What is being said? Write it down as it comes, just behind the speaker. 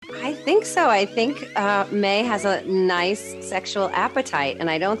think so. I think May has a nice sexual appetite, and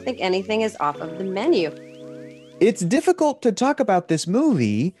I don't think anything is off of the menu. It's difficult to talk about this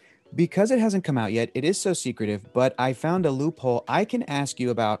movie because it hasn't come out yet. It is so secretive, but I found a loophole. I can ask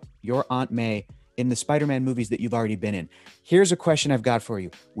you about your Aunt May in the Spider-Man movies that you've already been in. Here's a question I've got for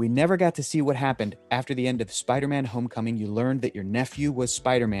you. We never got to see what happened after the end of Spider-Man Homecoming. You learned that your nephew was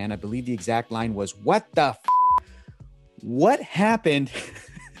Spider-Man. I believe the exact line was, "What the f-?" What happened?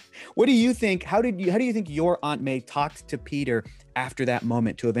 What do you think? How do you think your Aunt May talked to Peter after that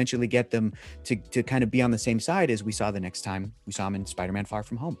moment to eventually get them to kind of be on the same side as we saw the next time we saw him in Spider-Man Far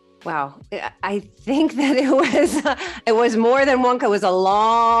From Home? Wow, I think that it was more than one. It was a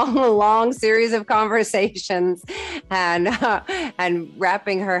long series of conversations, and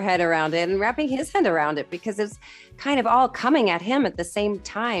wrapping her head around it and wrapping his head around it, because it's kind of all coming at him at the same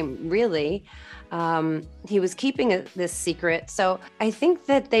time. Really, he was keeping this secret, so I think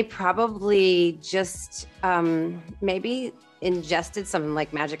that they probably just maybe ingested some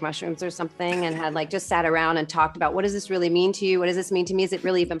like magic mushrooms or something and had like just sat around and talked about, what does this really mean to you? What does this mean to me? Is it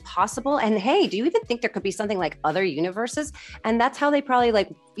really even possible? And hey, do you even think there could be something like other universes? And that's how they probably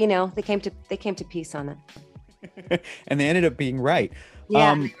they came to peace on it. And they ended up being right.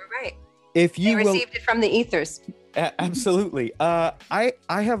 Yeah, they were right. If you received it from the ethers. Absolutely. I'm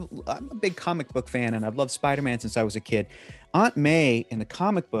a big comic book fan, and I've loved Spider-Man since I was a kid. Aunt May in the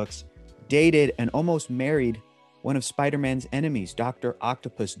comic books dated and almost married one of Spider-Man's enemies, Dr.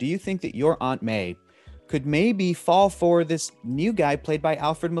 Octopus. Do you think that your Aunt May could maybe fall for this new guy played by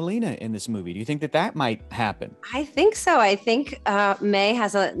Alfred Molina in this movie? Do you think that might happen? I think so. I think May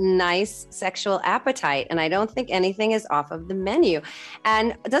has a nice sexual appetite, and I don't think anything is off of the menu.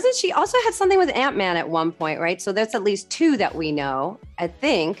 And doesn't she also have something with Ant-Man at one point, right? So there's at least two that we know, I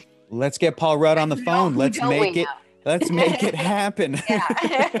think. Let's get Paul Rudd on the phone. Let's make it. Let's make it happen.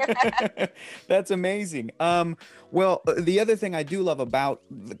 That's amazing. Well, the other thing I do love about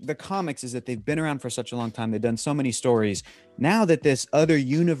the comics is that they've been around for such a long time. They've done so many stories. Now that this other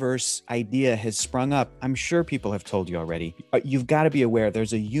universe idea has sprung up, I'm sure people have told you already. You've got to be aware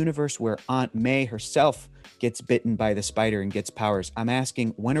there's a universe where Aunt May herself gets bitten by the spider and gets powers. I'm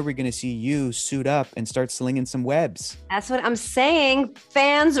asking, when are we going to see you suit up and start slinging some webs? That's what I'm saying.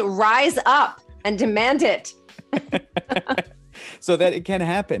 Fans, rise up and demand it. So that it can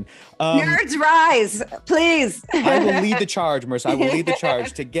happen. Nerds rise, please. I will lead the charge, Marisa. I will lead the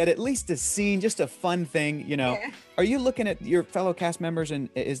charge to get at least a scene, just a fun thing. Are you looking at your fellow cast members, and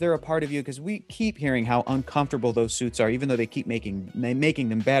is there a part of you, because we keep hearing how uncomfortable those suits are, even though they keep making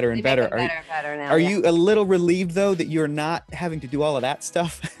them better and better. Better now, are you a little relieved though that you're not having to do all of that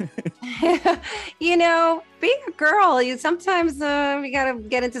stuff? Being a girl, you sometimes you gotta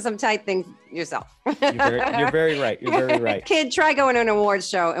get into some tight things yourself. You're very right. You're very right. Kid, try going to an awards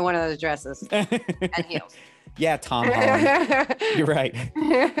show in one of those dresses and heels. Yeah, Tom Holland. You're right.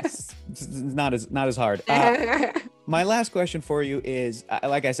 It's not as hard. My last question for you is,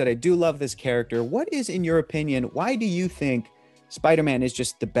 like I said, I do love this character. What is, in your opinion, why do you think Spider-Man is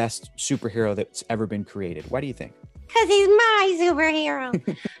just the best superhero that's ever been created? Why do you think? Because he's my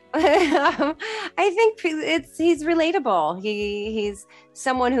superhero. I think he's relatable. He's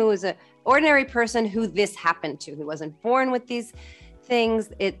someone who is an ordinary person who this happened to. He wasn't born with these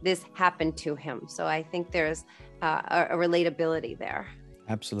things. This happened to him. So I think there's a relatability there.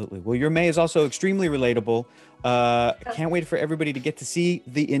 Absolutely. Well, your May is also extremely relatable. Can't wait for everybody to get to see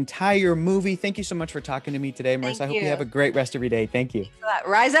the entire movie. Thank you so much for talking to me today, Marisa. I hope you have a great rest of your day. Thank you.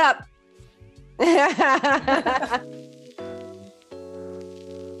 Rise up.